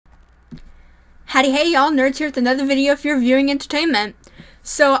Howdy hey y'all, Nerds here with another video for your viewing entertainment.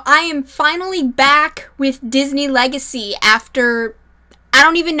 So I am finally back with Disney Legacy after, I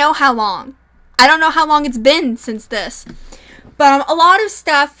don't even know how long. I don't know how long it's been since this. But a lot of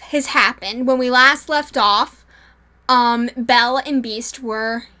stuff has happened. When we last left off, Belle and Beast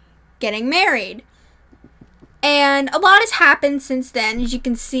were getting married. And a lot has happened since then. As you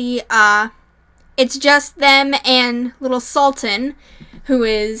can see, it's just them and little Sultan, who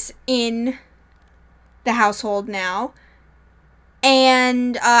is in the household now.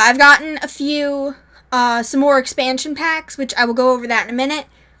 And I've gotten a few, some more expansion packs, which I will go over that in a minute.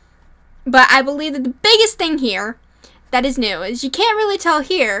 But I believe that the biggest thing here that is new is, you can't really tell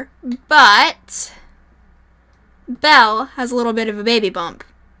here, but Belle has a little bit of a baby bump.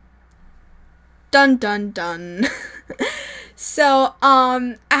 Dun dun dun. So,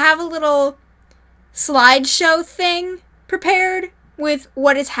 I have a little slideshow thing prepared with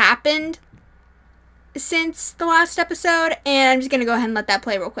what has happened since the last episode, and I'm just gonna go ahead and let that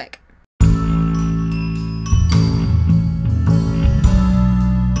play real quick.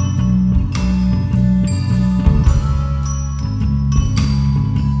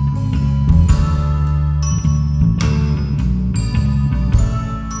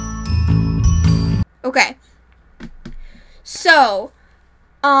 Okay. So,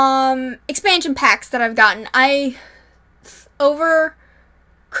 expansion packs that I've gotten. Over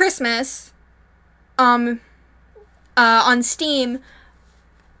Christmas, on Steam,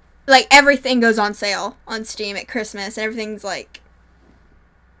 like, everything goes on sale on Steam at Christmas, and everything's, like,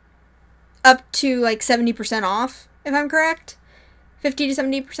 up to, like, 70% off, if I'm correct. 50 to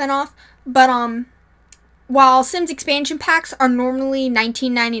 70% off. But, while Sims expansion packs are normally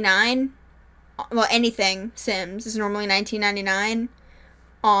 $19.99, well, anything Sims is normally $19.99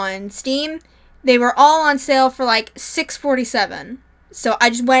 on Steam, they were all on sale for, like, $6.47. So I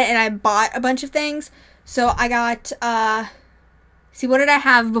just went and I bought a bunch of things. So I got, see, what did I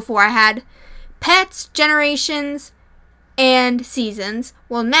have before? I had Pets, Generations, and Seasons.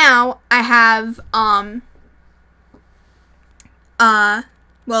 Well, now I have, well,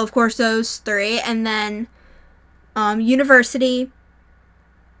 of course, those three. And then, University,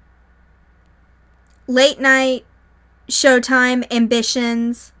 Late Night, Showtime,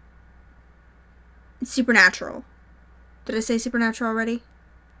 Ambitions, Supernatural. Did I say Supernatural already?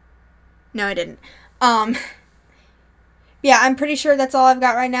 No, I didn't. Yeah, I'm pretty sure that's all I've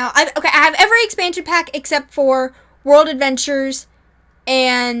got right now. I have every expansion pack except for World Adventures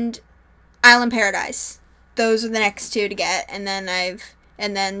and Island Paradise. Those are the next two to get, and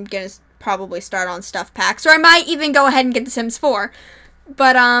then gonna probably start on stuff packs, or I might even go ahead and get The Sims 4.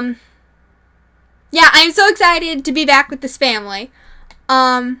 But yeah, I'm so excited to be back with this family.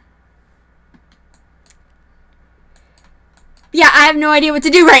 Yeah, I have no idea what to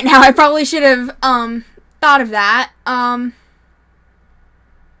do right now. I probably should have, thought of that.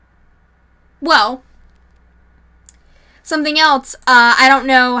 Well, something else, I don't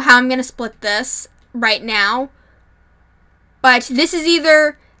know how I'm gonna split this right now, but this is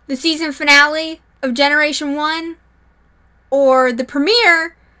either the season finale of Generation 1 or the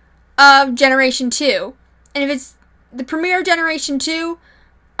premiere of Generation 2. And if it's the premiere of Generation 2,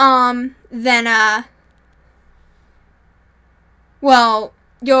 then, well,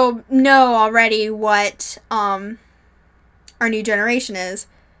 you'll know already what, our new generation is.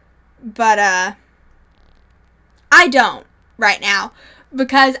 But, I don't right now,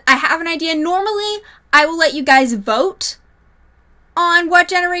 because I have an idea. Normally, I will let you guys vote on what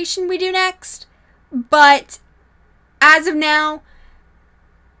generation we do next. But, as of now,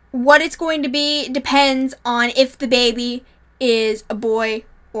 what it's going to be depends on if the baby is a boy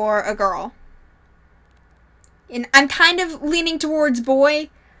or a girl. And I'm kind of leaning towards boy,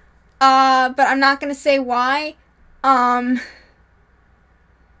 but I'm not going to say why. But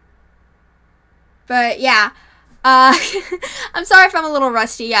yeah, I'm sorry if I'm a little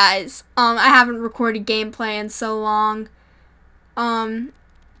rusty, guys. I haven't recorded gameplay in so long. And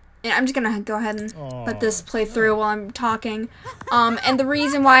I'm just going to go ahead and let this play through while I'm talking. And the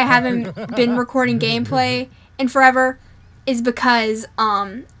reason why I haven't been recording gameplay in forever is because,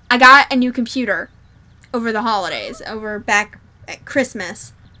 I got a new computer over the holidays, back at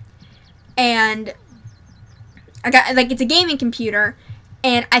Christmas, and I got, like, it's a gaming computer,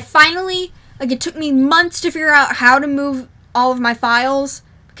 and I finally, like, it took me months to figure out how to move all of my files,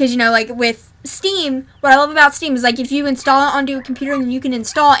 because, you know, like, with Steam, what I love about Steam is, like, if you install it onto a computer, then you can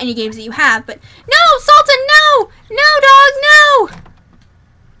install any games that you have, but, no, Sultan, no! No, dog,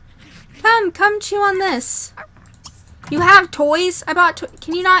 no! Come chew on this. You have toys? I bought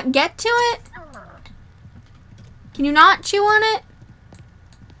can you not get to it? Can you not chew on it?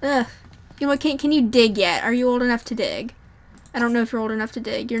 Ugh. You know what, can you dig yet? Are you old enough to dig? I don't know if you're old enough to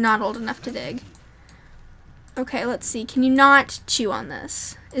dig. You're not old enough to dig. Okay, let's see. Can you not chew on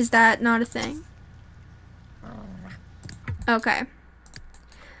this? Is that not a thing? Okay.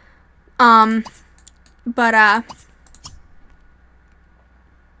 But,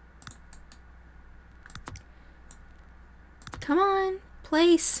 come on,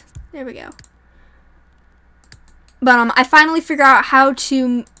 place. There we go. But, I finally figured out how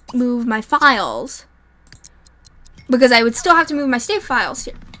to move my files. Because I would still have to move my save files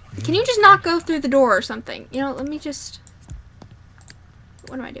here. Can you just not go through the door or something? You know, let me just...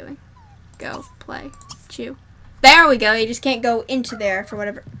 What am I doing? Go, play, chew. There we go. You just can't go into there for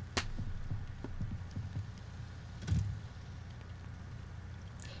whatever...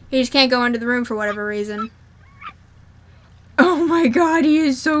 You just can't go into the room for whatever reason. Oh my god, he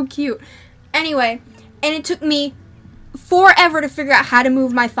is so cute. Anyway, and it took me forever to figure out how to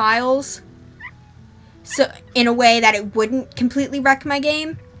move my files. So, in a way that it wouldn't completely wreck my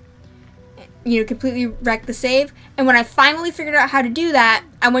game. You know, completely wreck the save. And when I finally figured out how to do that,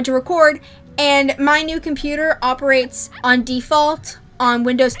 I went to record, and my new computer operates on default on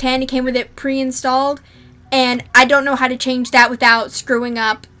Windows 10. It came with it pre-installed, and I don't know how to change that without screwing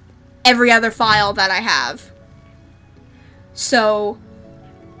up every other file that I have. So,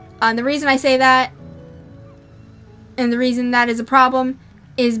 the reason I say that, and the reason that is a problem,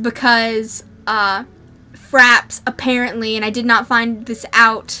 is because, Fraps, apparently, and I did not find this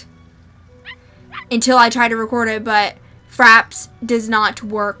out until I tried to record it, but Fraps does not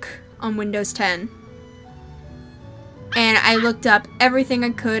work on Windows 10. And I looked up everything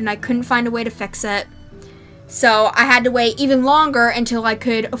I could, and I couldn't find a way to fix it. So I had to wait even longer until I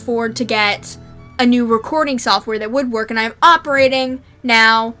could afford to get a new recording software that would work, and I'm operating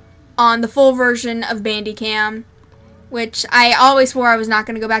now on the full version of Bandicam, which I always swore I was not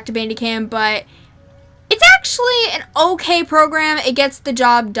going to go back to Bandicam, but it's actually an okay program. It gets the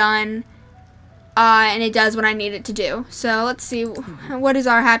job done, and it does what I need it to do. So let's see, what is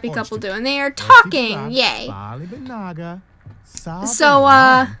our happy couple doing? They are talking, yay.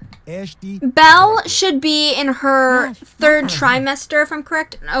 So, Belle should be in her third trimester, if I'm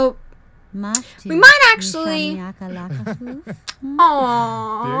correct. Oh, we might actually...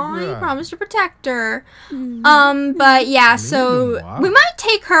 Aww, you promised to protect her. But yeah, so we might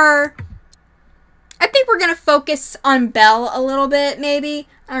take her... I think we're gonna focus on Belle a little bit, maybe.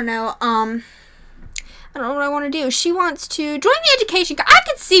 I don't know, I don't know what I want to do. She wants to join the education... I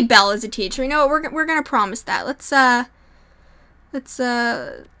could see Belle as a teacher. You know what, we're gonna promise that. Let's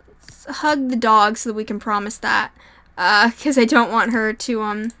hug the dog so that we can promise that. Because I don't want her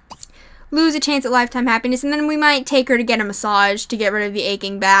to, lose a chance at lifetime happiness. And then we might take her to get a massage to get rid of the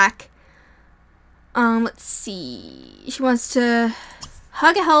aching back. Let's see. She wants to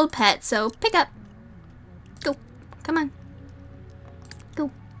hug a held pet, so pick up. Go. Come on.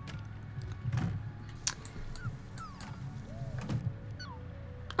 Go.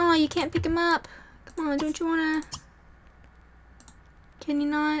 Oh, you can't pick him up. Come on, don't you wanna... Can you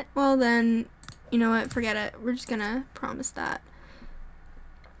not? Well then, you know what, forget it. We're just gonna promise that.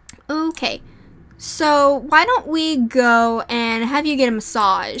 Okay, so why don't we go and have you get a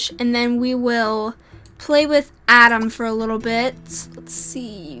massage, and then we will play with Adam for a little bit. Let's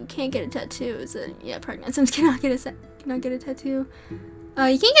see, you can't get a tattoo, is it? Yeah, pregnant. Sims cannot get a tattoo.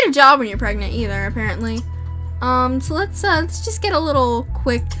 You can't get a job when you're pregnant either, apparently. So let's just get a little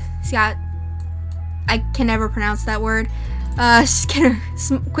quick, Scott. I can never pronounce that word. Just get a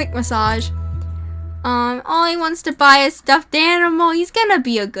quick massage. All he wants to buy is stuffed animal. He's gonna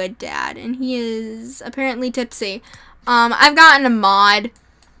be a good dad, and he is apparently tipsy. I've gotten a mod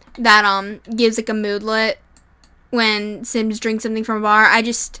that, gives like a moodlet when Sims drink something from a bar. I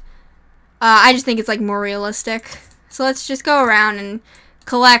just think it's like more realistic. So let's just go around and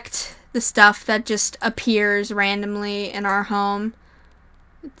collect the stuff that just appears randomly in our home.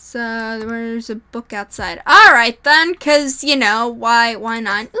 It's, there's a book outside. Alright then, cause, you know, why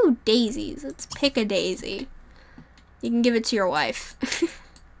not? Ooh, daisies. Let's pick a daisy. You can give it to your wife.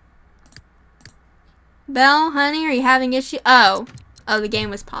 Belle, honey, are you having issue? Oh, the game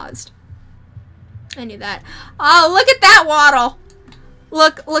was paused. I knew that. Oh, look at that waddle.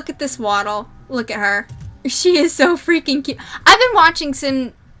 Look at this waddle. Look at her. She is so freaking cute. I've been watching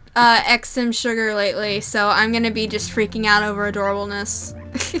some, Sim Sugar lately, so I'm gonna be just freaking out over adorableness.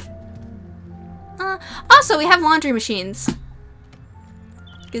 Also, we have laundry machines.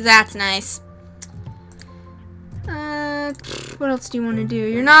 Because that's nice. What else do you want to do?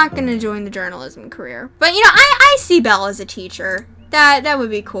 You're not going to join the journalism career. But, you know, I see Belle as a teacher. That would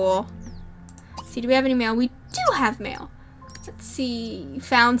be cool. See, do we have any mail? We do have mail. Let's see.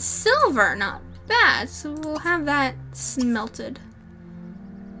 Found silver. Not bad. So we'll have that smelted.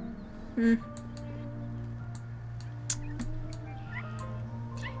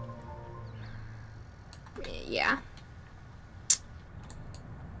 Yeah.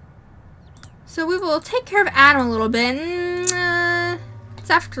 So we will take care of Adam a little bit. It's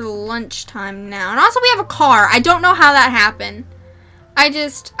after lunchtime now. And also we have a car. I don't know how that happened.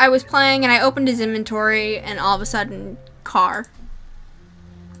 I was playing and I opened his inventory and all of a sudden, car.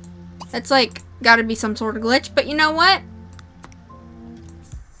 That's like, gotta be some sort of glitch. But you know what?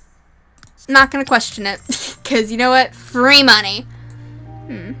 I'm not gonna question it. Because you know what? Free money.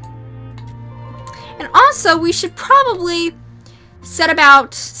 And also, we should probably set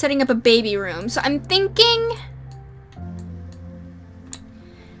about setting up a baby room. So I'm thinking,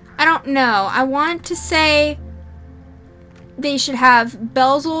 I don't know. I want to say they should have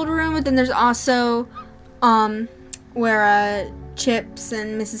Belle's old room, but then there's also where Chips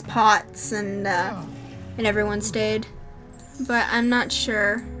and Mrs. Potts and everyone stayed. But I'm not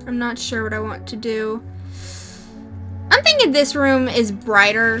sure. I'm not sure what I want to do. I'm thinking this room is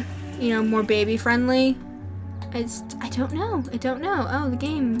brighter, you know, more baby friendly. I don't know. I don't know. Oh, the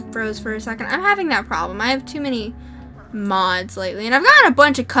game froze for a second. I'm having that problem. I have too many mods lately, and I've gotten a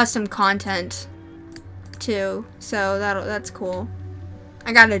bunch of custom content too, so that's cool.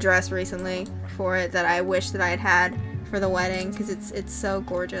 I got a dress recently for it that I wish that I had for the wedding because it's so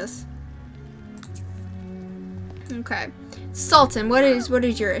gorgeous. Okay, Sultan, what is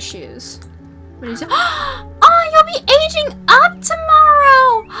your issues? What is? Oh, you'll be aging up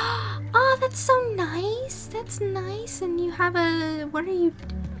tomorrow. Oh, that's so nice. That's nice. And you have a, what are you?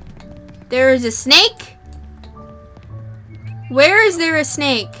 There is a snake? Where is there a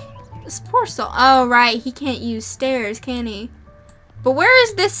snake? This poor soul. Oh, right. He can't use stairs, can he? But where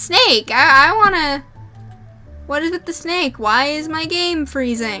is this snake? I wanna... What is with the snake? Why is my game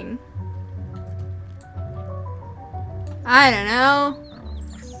freezing? I don't know.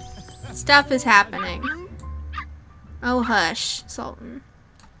 Stuff is happening. Oh, hush, Sultan.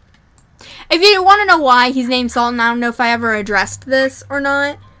 If you want to know why he's named Sultan, I don't know if I ever addressed this or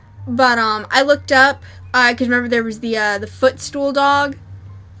not. But, I looked up, because remember there was the footstool dog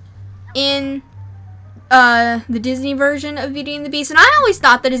in, the Disney version of Beauty and the Beast. And I always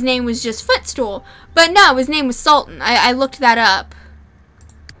thought that his name was just Footstool. But no, his name was Sultan. I looked that up.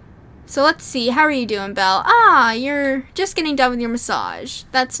 So let's see. How are you doing, Belle? Ah, you're just getting done with your massage.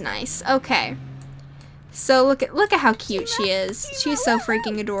 That's nice. Okay. So look at how cute she is. She's so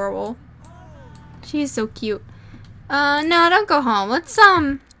freaking adorable. She is so cute. No, don't go home. Let's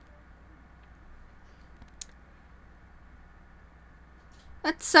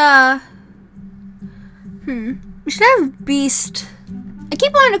we should have Beast. I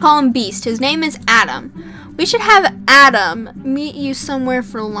keep wanting to call him Beast. His name is Adam. We should have Adam meet you somewhere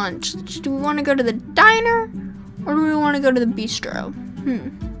for lunch. Do we want to go to the diner or do we want to go to the bistro?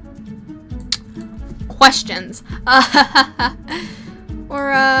 Questions.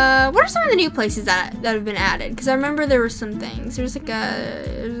 Or what are some of the new places that have been added? Because I remember there were some things. There's like a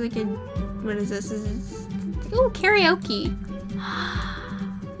what is this? Oh, karaoke.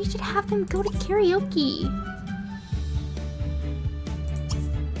 We should have them go to karaoke.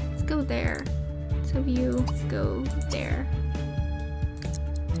 Let's go there. So you go there.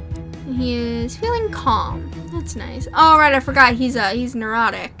 And he is feeling calm. That's nice. Oh right, I forgot he's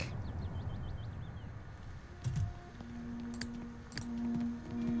neurotic.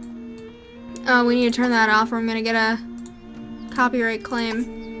 Oh, we need to turn that off or I'm gonna get a copyright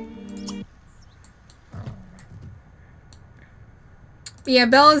claim. But yeah,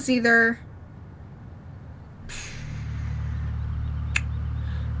 Belle is either...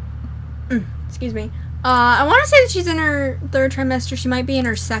 Excuse me. I want to say that she's in her 3rd trimester. She might be in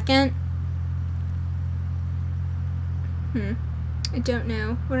her 2nd. I don't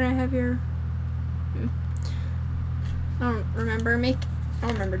know. What did I have your... I don't remember. I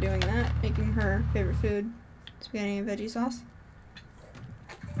don't remember doing that. Making her favorite food. Spaghetti and veggie sauce.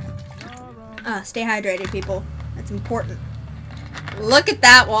 Stay hydrated, people. That's important. Look at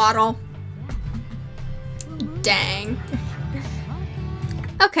that waddle. Dang.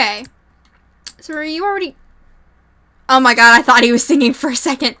 Okay. So are you already... Oh my god, I thought he was singing for a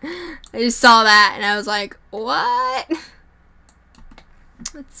second. I just saw that and I was like, what?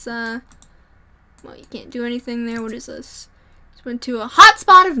 Let's, well, you can't do anything there. What is this? Just went to a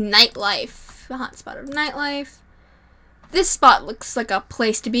hotspot of nightlife. A hotspot of nightlife. This spot looks like a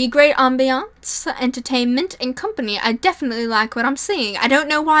place to be. Great ambiance, entertainment, and company. I definitely like what I'm seeing. I don't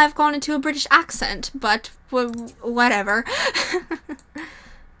know why I've gone into a British accent, but whatever.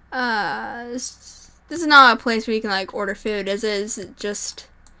 This This is not a place where you can, like, order food, is it? Is it just...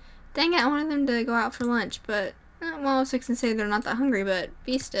 Dang it, I wanted them to go out for lunch, but... Well, I was fixing to say they're not that hungry, but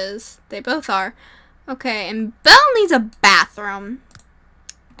Beast is. They both are. Okay, and Belle needs a bathroom.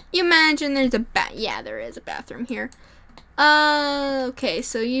 You imagine there's a yeah, there is a bathroom here. Okay,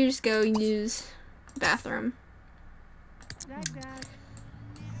 so you just go use the bathroom.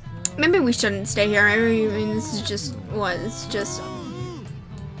 Maybe we shouldn't stay here. Maybe, I mean, this is just, what? It's just...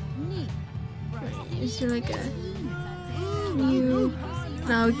 Is there like a...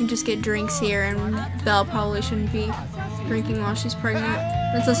 No, we can just get drinks here, and Belle probably shouldn't be drinking while she's pregnant.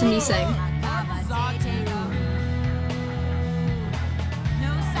 Let's listen to you sing.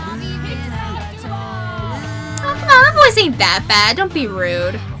 Oh, come on, that voice ain't that bad. Don't be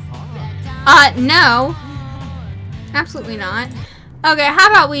rude. No. Absolutely not. Okay,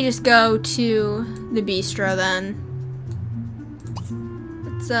 how about we just go to the bistro then?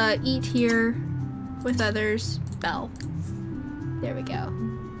 Let's, eat here with others. Belle. There we go.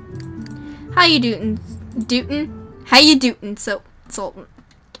 How you dootin'? Dootin'? How you dootin'? So,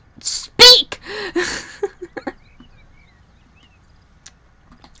 speak!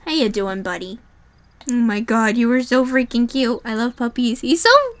 How you doing, buddy? Oh my god, you were so freaking cute. I love puppies. He's so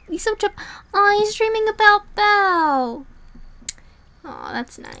chub. Oh, he's dreaming about Belle. Oh,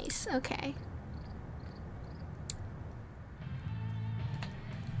 that's nice. Okay.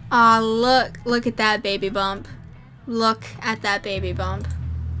 Aw, look at that baby bump. Look at that baby bump.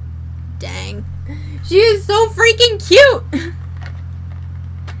 Dang. She is so freaking cute!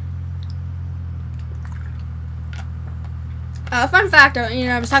 Fun fact, you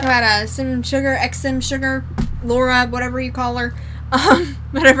know, I was talking about Sim Sugar, X-Sim Sugar, Laura, whatever you call her.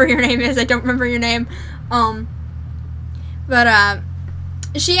 Whatever your name is, I don't remember your name.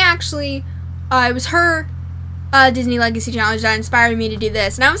 She actually, it was her Disney Legacy Challenge that inspired me to do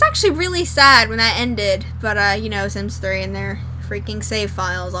this. And I was actually really sad when that ended. But, you know, Sims 3 and their freaking save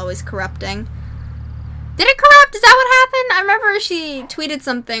files always corrupting. Did it corrupt? Is that what happened? I remember she tweeted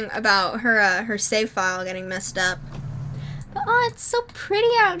something about her, her save file getting messed up. But, oh, it's so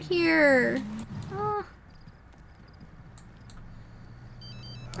pretty out here. Oh.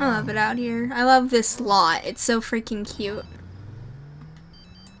 I love it out here. I love this lot. It's so freaking cute.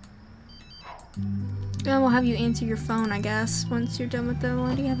 And we'll have you answer your phone, I guess, once you're done with the...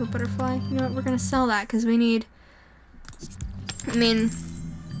 Why do you have a butterfly? You know what? We're gonna sell that because we need... I mean,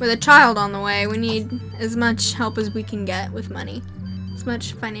 with a child on the way, we need as much help as we can get with money. As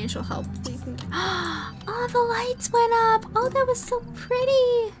much financial help we can get. Oh, the lights went up! Oh, that was so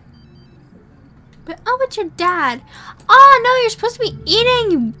pretty! But, oh, it's your dad. Oh, no, you're supposed to be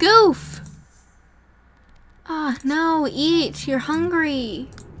eating, you goof! Oh, no, eat. You're hungry.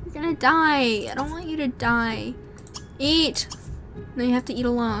 You're gonna die. I don't want you to die. Eat! No, you have to eat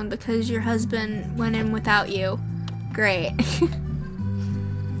alone because your husband went in without you. Great.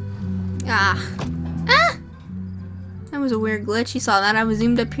 Ah! That was a weird glitch. You saw that. I was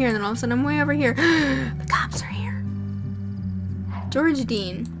zoomed up here and then all of a sudden I'm way over here. The cops are here. George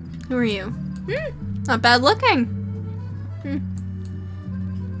Dean. Who are you? Not bad looking.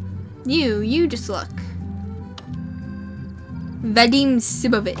 You just look. Vadim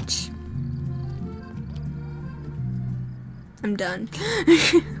Sibovich. I'm done.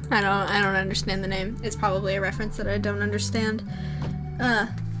 I don't understand the name. It's probably a reference that I don't understand. Belle,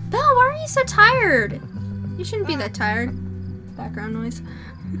 why are you so tired? You shouldn't be that tired. Background noise.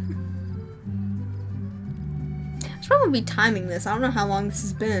 I should probably be timing this. I don't know how long this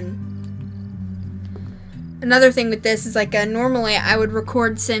has been. Another thing with this is like normally I would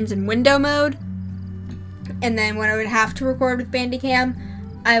record Sims in window mode. And then when I would have to record with Bandicam,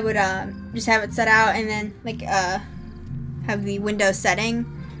 I would just have it set out and then like have the window setting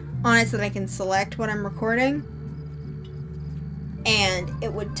on it so that I can select what I'm recording. And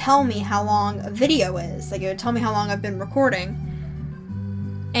it would tell me how long a video is. Like, it would tell me how long I've been recording.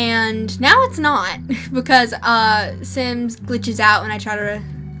 And now it's not, because Sims glitches out when I try to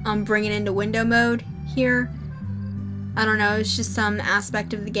bring it into window mode here. I don't know, it's just some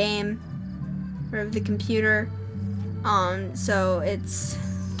aspect of the game, or of the computer. So it's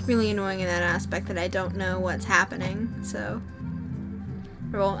really annoying in that aspect that I don't know what's happening, so...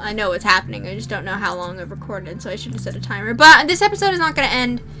 Well, I know what's happening, I just don't know how long I've recorded, so I should have set a timer. But this episode is not going to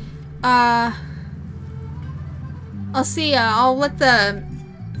end. I'll see, I'll let the...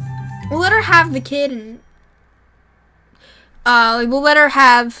 We'll let her have the kid, and... we'll let her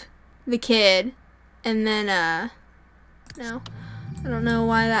have the kid, and then, no. I don't know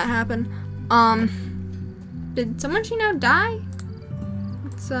why that happened. Did someone she know die?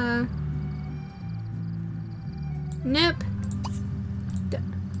 Let's, Nope.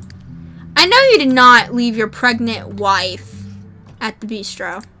 I know you did not leave your pregnant wife at the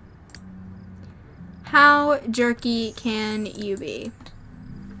bistro. How jerky can you be?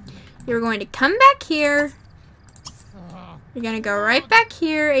 You're going to come back here. You're going to go right back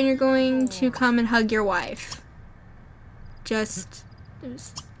here, and you're going to come and hug your wife. Just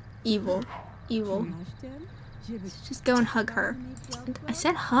evil. Evil. Just go and hug her. I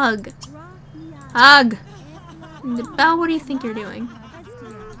said hug. Hug! Belle, what do you think you're doing?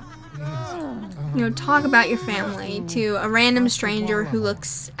 You know, talk about your family to a random stranger who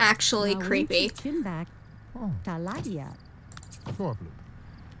looks actually creepy.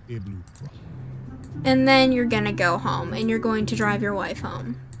 And then you're gonna go home, and you're going to drive your wife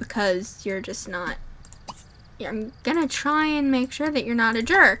home, because you're just not... I'm gonna try and make sure that you're not a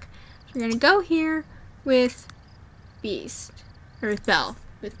jerk. You're gonna go here with Beast. Or with Belle.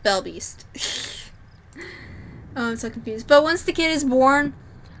 With Belle Beast. Oh, I'm so confused. But once the kid is born,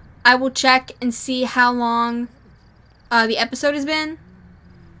 I will check and see how long the episode has been.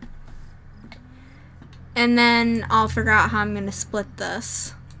 And then I'll figure out how I'm going to split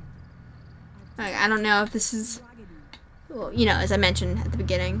this. Like, I don't know if this is, well, you know, as I mentioned at the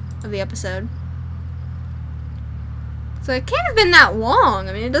beginning of the episode. So it can't have been that long.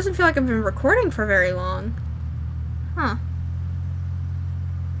 I mean, it doesn't feel like I've been recording for very long. Huh.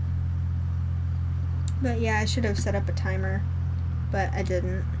 But yeah, I should have set up a timer, but I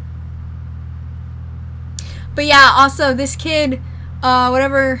didn't. But yeah, also this kid,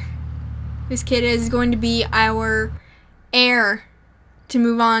 whatever this kid is going to be our heir to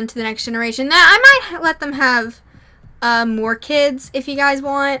move on to the next generation. That I might let them have more kids if you guys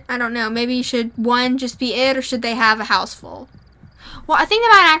want. I don't know. Maybe should one just be it, or should they have a house full? Well, I think they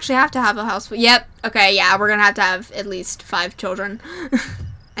might actually have to have a house full. Yep. Okay, yeah, we're going to have at least 5 children.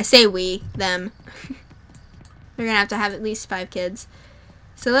 I say we, them. They're going to have at least 5 kids.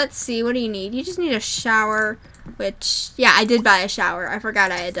 So let's see. What do you need? You just need a shower, which, yeah, I did buy a shower. I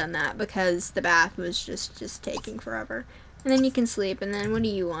forgot I had done that because the bath was just taking forever. And then you can sleep. And then what do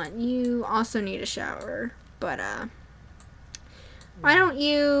you want? You also need a shower. But, why don't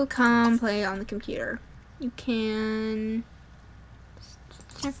you come play on the computer? You can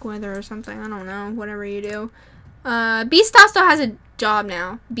check weather or something. I don't know. Whatever you do. Beast also has a job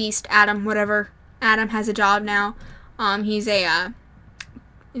now. Beast, Adam, whatever. Adam has a job now. He's a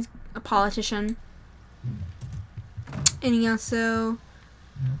politician. And he also...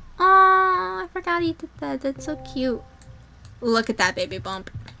 Aww, I forgot he did that. That's so cute. Look at that baby bump.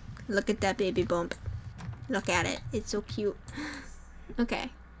 Look at that baby bump. Look at it. It's so cute. Okay.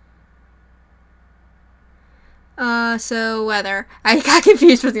 So weather. I got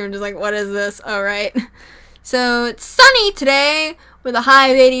confused with you. I'm just like, what is this? Alright. So it's sunny today with a high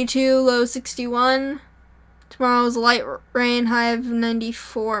of 82, low 61. Tomorrow's light rain, high of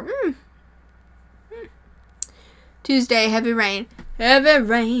 94. Tuesday, heavy rain. Heavy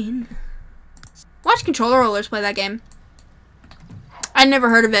rain. Watch controller rollers play that game. I'd never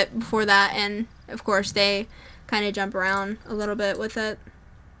heard of it before that, and of course they kind of jump around a little bit with it.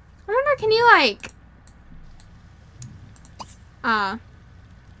 I wonder, can you like...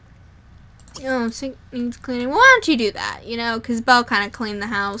 sink needs cleaning. Well, why don't you do that, you know, because Belle kind of cleaned the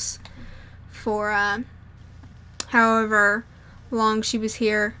house for, however long she was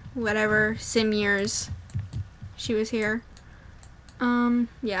here, whatever sim years she was here.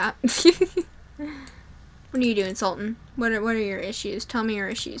 Yeah. What are you doing, Sultan? What are your issues? Tell me your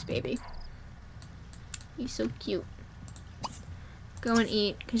issues, baby. You're so cute. Go and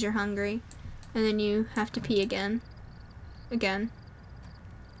eat, because you're hungry. And then you have to pee again. Again.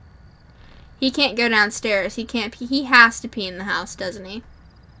 He can't go downstairs. He can't pee. He has to pee in the house, doesn't he?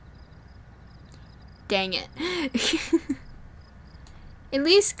 Dang it. At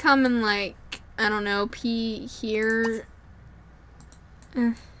least come and, like, I don't know, pee here.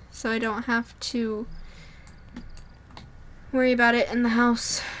 So I don't have to worry about it in the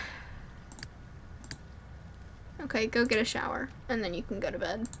house. Okay, go get a shower. And then you can go to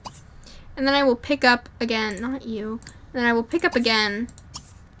bed. And then I will pick up again. Not you. Then I will pick up again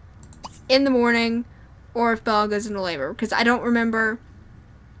in the morning, or if Belle goes into labor, because I don't remember,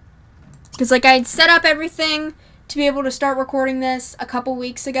 because like I set up everything to be able to start recording this a couple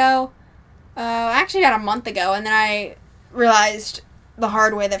weeks ago, actually about a month ago, and then I realized the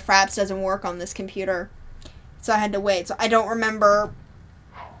hard way that Fraps doesn't work on this computer, so I had to wait. So I don't remember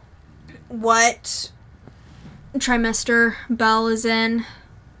what trimester Belle is in.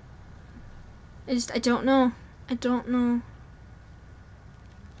 I don't know. I don't know.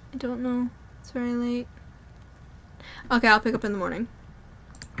 It's very late. Okay, I'll pick up in the morning.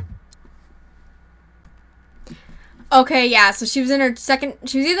 Okay, yeah, so she was either in her second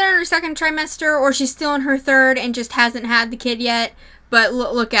trimester or she's still in her third and just hasn't had the kid yet. But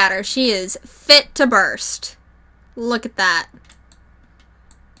look at her. She is fit to burst. Look at that.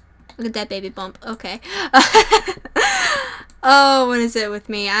 Look at that baby bump. Okay. Oh, what is it with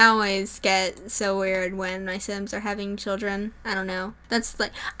me? I always get so weird when my Sims are having children. I don't know. That's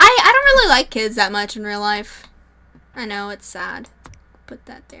like, I don't really like kids that much in real life. I know, it's sad. Put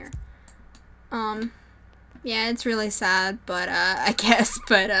that there. Yeah, it's really sad, but, I guess,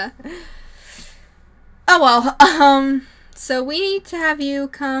 but, oh well, so we need to have you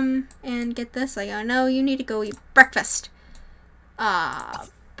come and get this. Like, oh no, you need to go eat breakfast.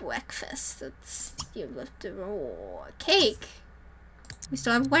 Breakfast. That's, you left a cake. We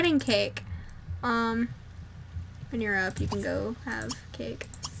still have wedding cake. When you're up, you can go have cake.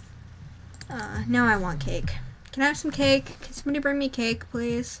 No, I want cake. Can I have some cake? Can somebody bring me cake,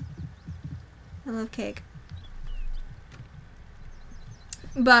 please? I love cake.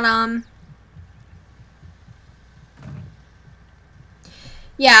 But,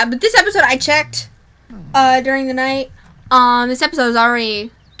 yeah, but this episode I checked, during the night. This episode is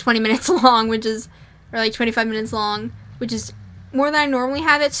already 20 minutes long, or like 25 minutes long, which is more than I normally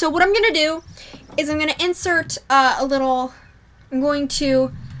have it. So what I'm gonna do is I'm gonna insert, I'm going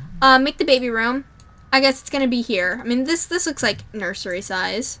to, make the baby room. I guess it's gonna be here. I mean, this looks like nursery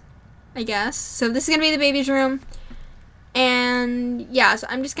size, I guess. So this is gonna be the baby's room. And yeah, so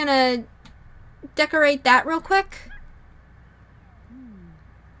I'm just gonna decorate that real quick.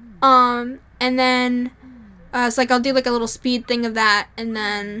 And then, so like I'll do like a little speed thing of that, and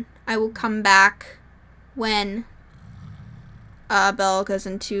then I will come back when, Belle goes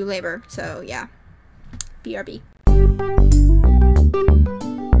into labor. So yeah, BRB.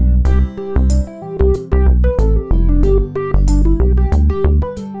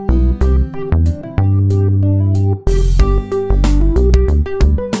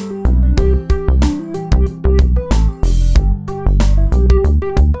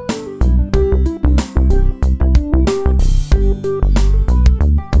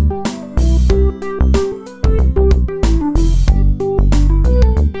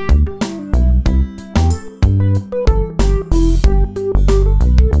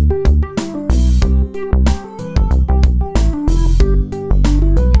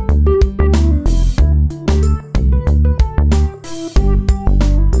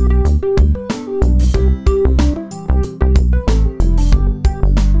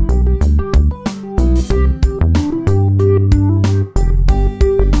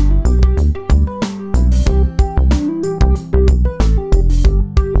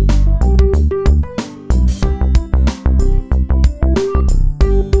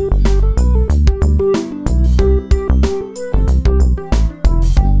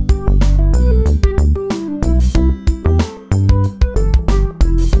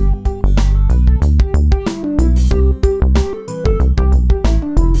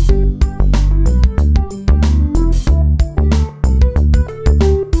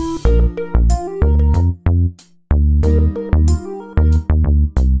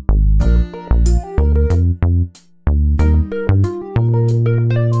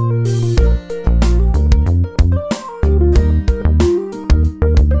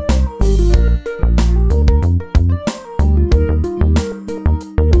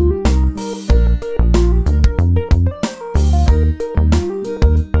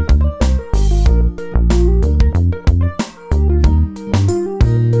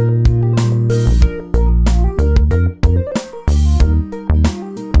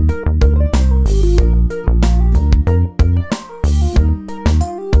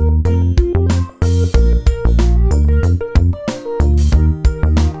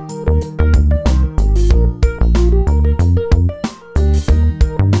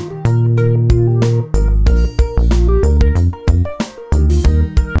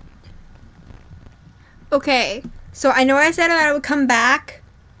 Okay, so I know I said that I would come back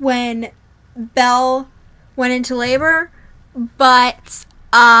when Belle went into labor, but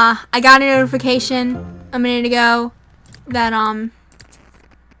I got a notification a minute ago that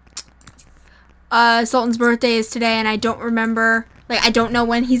Sultan's birthday is today, and I don't remember, like, I don't know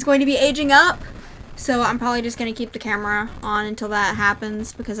when he's going to be aging up. So I'm probably just going to keep the camera on until that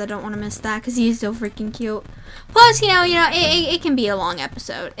happens, because I don't want to miss that, because he's so freaking cute. Plus, you know, it can be a long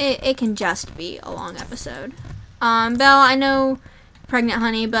episode. It can just be a long episode. Belle, I know, pregnant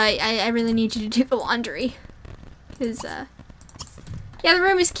honey, but I really need you to do the laundry. Because, yeah, the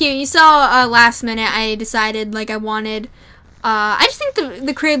room is cute. You saw, last minute, I decided, like, I wanted, I just think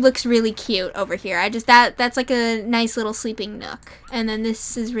the crib looks really cute over here. That's like a nice little sleeping nook. And then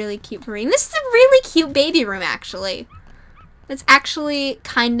this is really cute for me. And this is a really cute baby room, actually. It's actually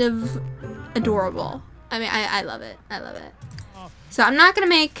kind of adorable. I mean, I love it. I love it. So I'm not going to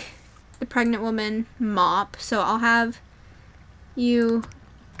make the pregnant woman mop. So I'll have you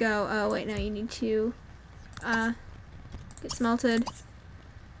go. Oh, wait, no, you need to get smelted.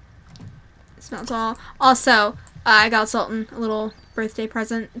 Smelts all. Also, I got Sultan a little birthday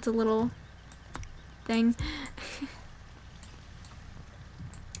present. It's a little thing.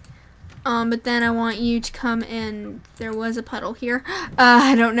 But then I want you to come and there was a puddle here.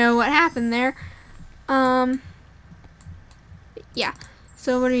 I don't know what happened there. Yeah.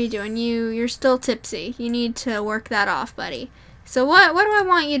 So what are you doing? You're still tipsy. You need to work that off, buddy. So what do I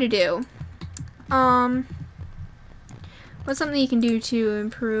want you to do? What's something you can do to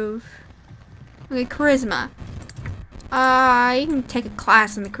improve? Okay, charisma. You can take a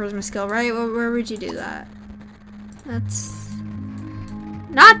class in the charisma skill, right? Where would you do that? That's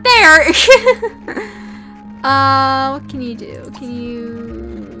not there. What can you do? Can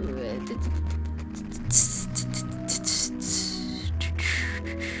you?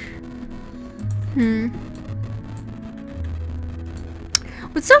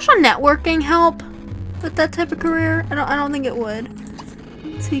 Would social networking help with that type of career? I don't think it would.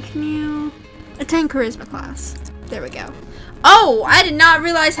 Let's see, can you attend charisma class? There we go. Oh, I did not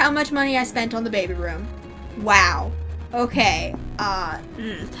realize how much money I spent on the baby room. Wow. Okay.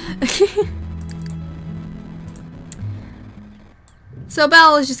 So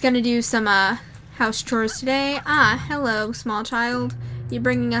Belle is just gonna do some house chores today. Hello, small child. You're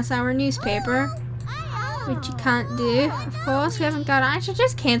bringing us our newspaper, which you can't do. Of course, we haven't got. I should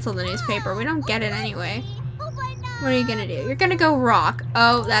just cancel the newspaper. We don't get it anyway. What are you gonna do? You're gonna go rock.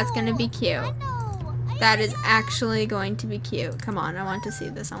 Oh, that's gonna be cute. That is actually going to be cute. Come on, I want to see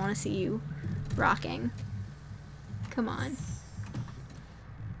this. I want to see you rocking. Come on.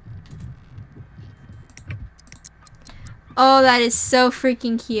 Oh, that is so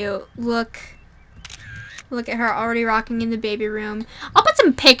freaking cute. Look at her already rocking in the baby room. I'll put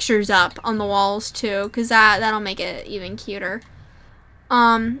some pictures up on the walls too, cause that'll make it even cuter.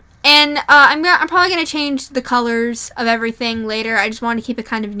 I'm probably gonna change the colors of everything later. I just want to keep it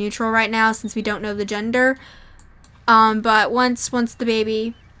kind of neutral right now since we don't know the gender. But once the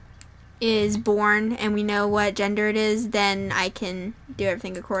baby is born and we know what gender it is, then I can do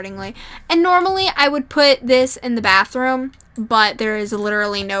everything accordingly. And normally I would put this in the bathroom, but there is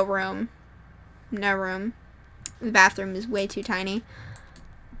literally no room. No room. The bathroom is way too tiny.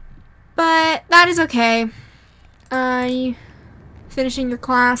 But that is okay. You finishing your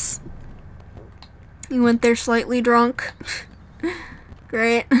class? You went there slightly drunk.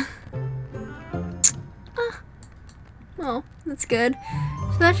 Great. Well, that's good.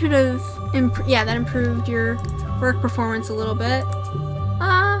 So that should have, that improved your work performance a little bit.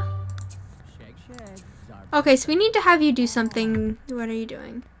 Okay, so we need to have you do something. What are you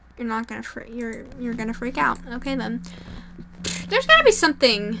doing? You're not gonna you're gonna freak out. Okay then. There's gotta be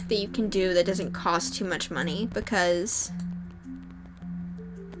something that you can do that doesn't cost too much money because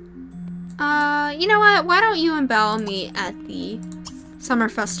you know what? Why don't you and Belle meet at the summer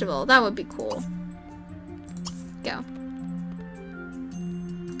festival? That would be cool. Go.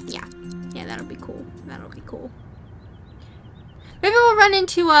 Yeah, that'll be cool. That'll be cool. Maybe we'll run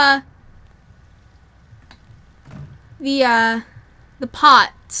into the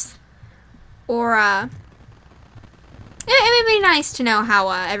pots, or it would be nice to know how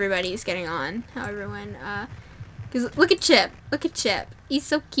everybody's getting on, how everyone because look at Chip, he's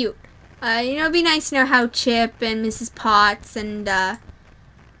so cute. You know, it'd be nice to know how Chip and Mrs. Potts and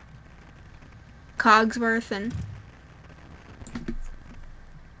Cogsworth and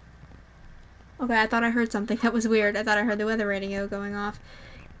okay, I thought I heard something that was weird. I thought I heard the weather radio going off.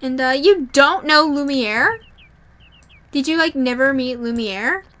 And you don't know Lumiere? Did you like never meet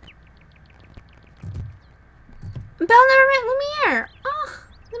Lumiere? Belle never met Lumiere. Oh,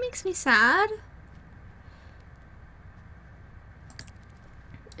 that makes me sad.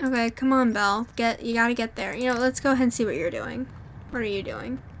 Okay, come on, Belle. You gotta get there. You know, let's go ahead and see what you're doing. What are you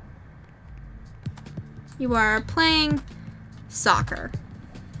doing? You are playing soccer.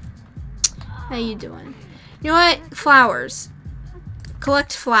 How you doing? You know what? Flowers.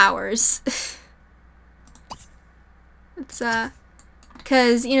 Collect flowers. It's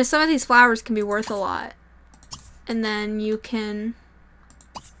because you know some of these flowers can be worth a lot, and then you can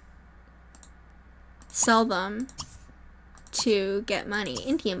sell them to get money.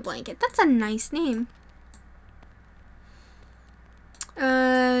 Indian blanket. That's a nice name.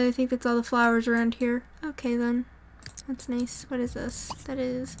 I think that's all the flowers around here. Okay then. That's nice. What is this? That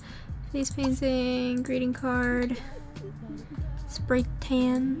is face painting, greeting card, spray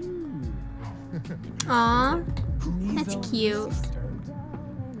tan. Aw, that's cute.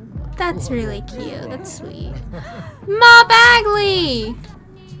 That's really cute. That's sweet. Ma Bagley!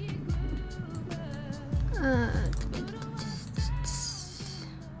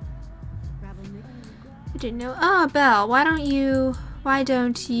 I didn't know. Oh, Belle, why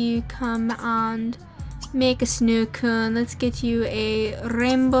don't you come and make a snow cone? Let's get you a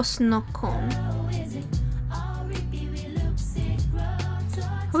rainbow snow cone.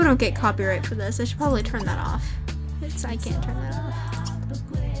 Hope we don't get copyright for this. I should probably turn that off. I can't turn that off.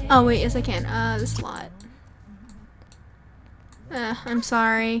 Oh wait, yes I can. This lot. I'm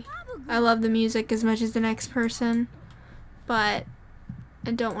sorry. I love the music as much as the next person, but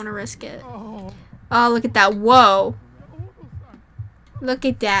I don't want to risk it. Oh, look at that. Whoa. Look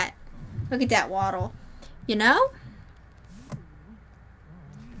at that. Look at that waddle. You know?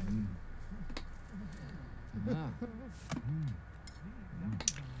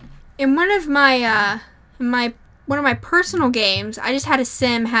 In one of my personal games, I just had a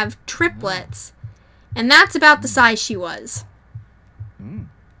sim have triplets, and that's about the size she was.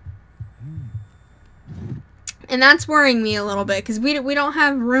 And that's worrying me a little bit because we don't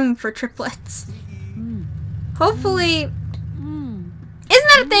have room for triplets. Hopefully, isn't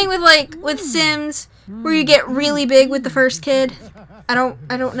that a thing with Sims where you get really big with the first kid? I don't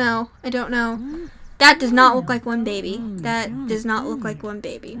know. I don't know. That does not look like one baby. That does not look like one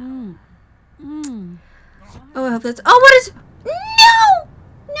baby. Oh, I hope that's. Oh, what is? No,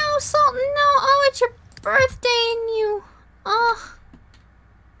 no, Sultan, no. Oh, it's your birthday and you. Oh.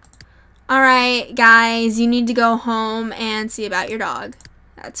 Alright, guys, you need to go home and see about your dog.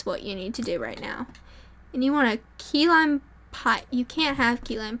 That's what you need to do right now. And you want a key lime pie. You can't have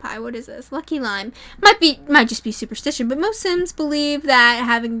key lime pie. What is this? Lucky lime. Might just be superstition, but most Sims believe that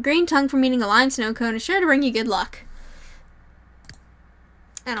having a green tongue from eating a lime snow cone is sure to bring you good luck.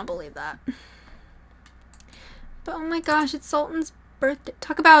 I don't believe that. But oh my gosh, it's Sultan's birthday.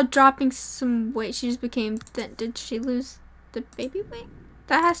 Talk about dropping some weight. She just became thin. Did she lose the baby weight?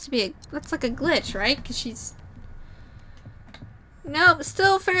 That has to be that's like a glitch, right? Because she's... Nope,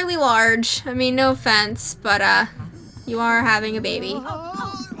 still fairly large. I mean, no offense, but, you are having a baby.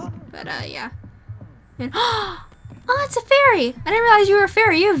 But, yeah. And, oh, it's a fairy! I didn't realize you were a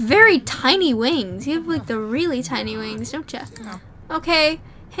fairy. You have very tiny wings. You have, like, the really tiny wings, don't you? Okay,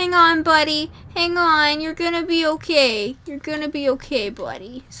 hang on, buddy. Hang on, you're gonna be okay. You're gonna be okay,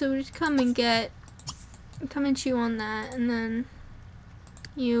 buddy. So just come and chew on that, and then...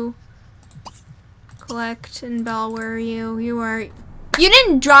 You collect. And Belle, where are you? You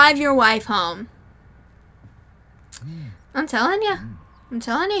didn't drive your wife home. I'm telling you.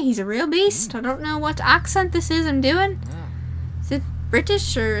 He's a real beast. I don't know what accent this is I'm doing. Is it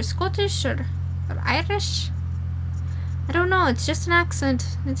British or Scottish or Irish? I don't know. It's just an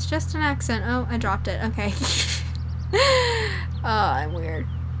accent. It's just an accent. Oh, I dropped it. Okay. Oh, I'm weird.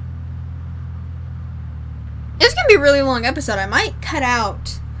 It's gonna be a really long episode. I might cut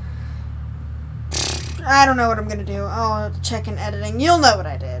out. I don't know what I'm gonna do. I'll check in editing. You'll know what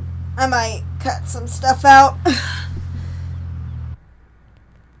I did. I might cut some stuff out.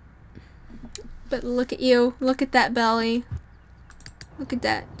 But look at you. Look at that belly. Look at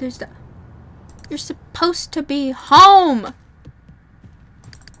that. There's the... You're supposed to be home.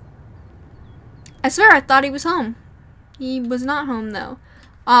 I swear I thought he was home. He was not home though.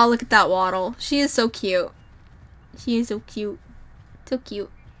 Oh, look at that waddle. She is so cute. She is so cute. So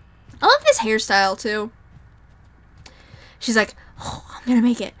cute. I love this hairstyle too. She's like, oh, I'm gonna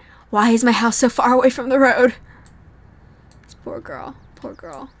make it. Why is my house so far away from the road? This poor girl. Poor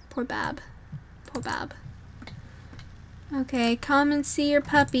girl. Poor Bab. Poor Bab. Okay, come and see your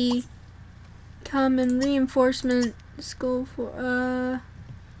puppy. Come and reinforcement school for,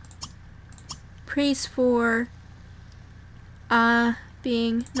 praise for,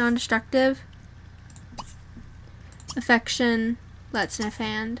 being non-destructive. Affection, let sniff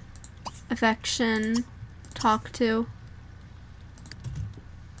hand. Affection, talk to.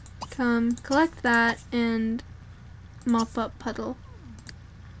 Come, collect that, and mop up puddle.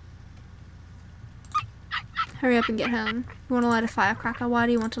 Hurry up and get home. You want to light a firecracker? Why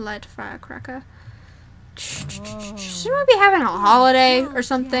do you want to light a firecracker? Shouldn't we be having a holiday or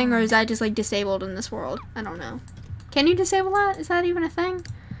something? Or is that just like disabled in this world? I don't know. Can you disable that? Is that even a thing?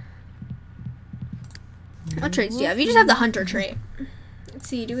 What traits do you have? You just have the hunter trait. Let's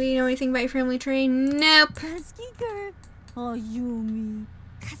see. Do we know anything about your family tree? Nope.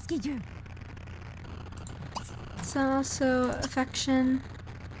 It's also affection.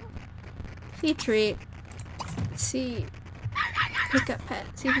 Feed trait.